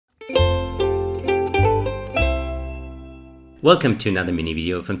Welcome to another mini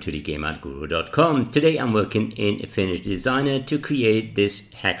video from 2dgameartguru.com. Today I'm working in Affinity Designer to create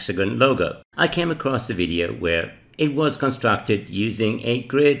this hexagon logo. I came across a video where it was constructed using a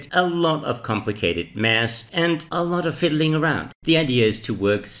grid, a lot of complicated math, and a lot of fiddling around. The idea is to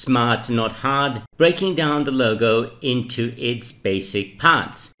work smart, not hard, breaking down the logo into its basic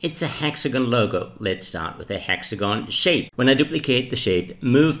parts. It's a hexagon logo. Let's start with a hexagon shape. When I duplicate the shape,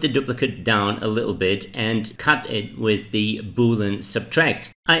 move the duplicate down a little bit and cut it with the Boolean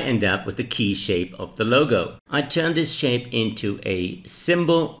subtract. I end up with the key shape of the logo. I turn this shape into a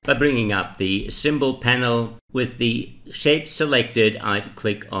symbol by bringing up the symbol panel. With the shape selected, I'd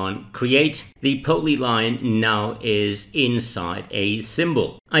click on Create. The polyline now is inside a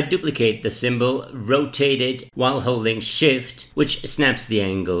symbol. I duplicate the symbol, rotate it while holding Shift, which snaps the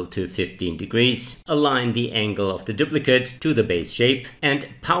angle to 15 degrees. Align the angle of the duplicate to the base shape and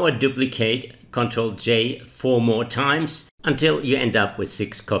power duplicate, Ctrl J 4 more times until you end up with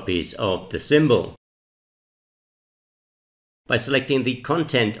 6 copies of the symbol. By selecting the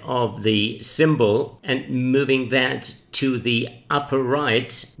content of the symbol and moving that to the upper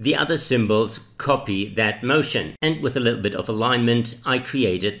right, the other symbols copy that motion. And with a little bit of alignment, I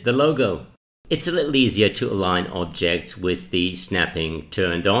created the logo. It's a little easier to align objects with the snapping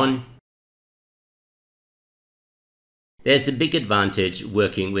turned on. There's a big advantage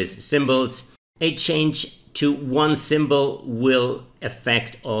working with symbols. A change to one symbol will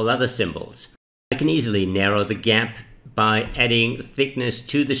affect all other symbols. I can easily narrow the gap by adding thickness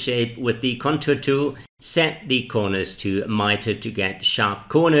to the shape with the contour tool. Set the corners to miter to get sharp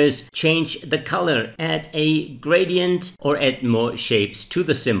corners. Change the color, add a gradient, or add more shapes to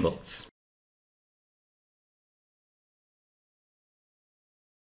the symbols.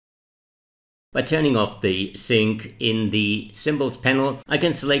 By turning off the sync in the symbols panel, I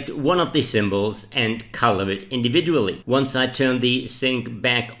can select one of the symbols and color it individually. Once I turn the sync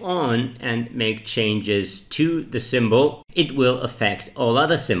back on and make changes to the symbol, it will affect all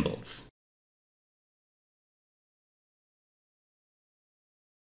other symbols.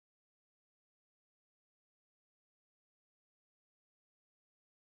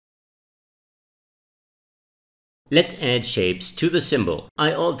 Let's add shapes to the symbol.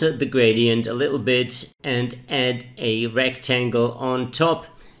 I altered the gradient a little bit and add a rectangle on top,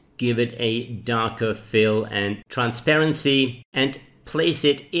 give it a darker fill and transparency, and place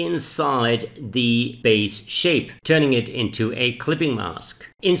it inside the base shape, turning it into a clipping mask.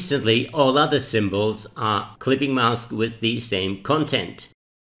 Instantly, all other symbols are clipping masks with the same content.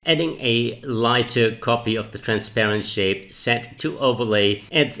 Adding a lighter copy of the transparent shape set to overlay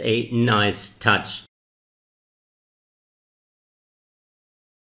adds a nice touch.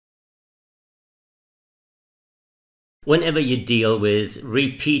 Whenever you deal with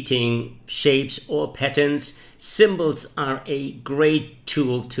repeating shapes or patterns, symbols are a great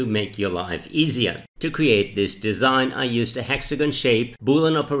tool to make your life easier. To create this design, I used a hexagon shape,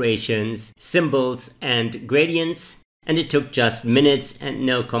 Boolean operations, symbols, and gradients, and it took just minutes and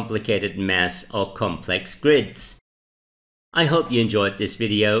no complicated math or complex grids. I hope you enjoyed this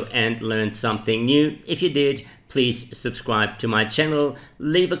video and learned something new. If you did, please subscribe to my channel,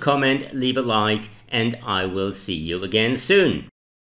 leave a comment, leave a like, and I will see you again soon.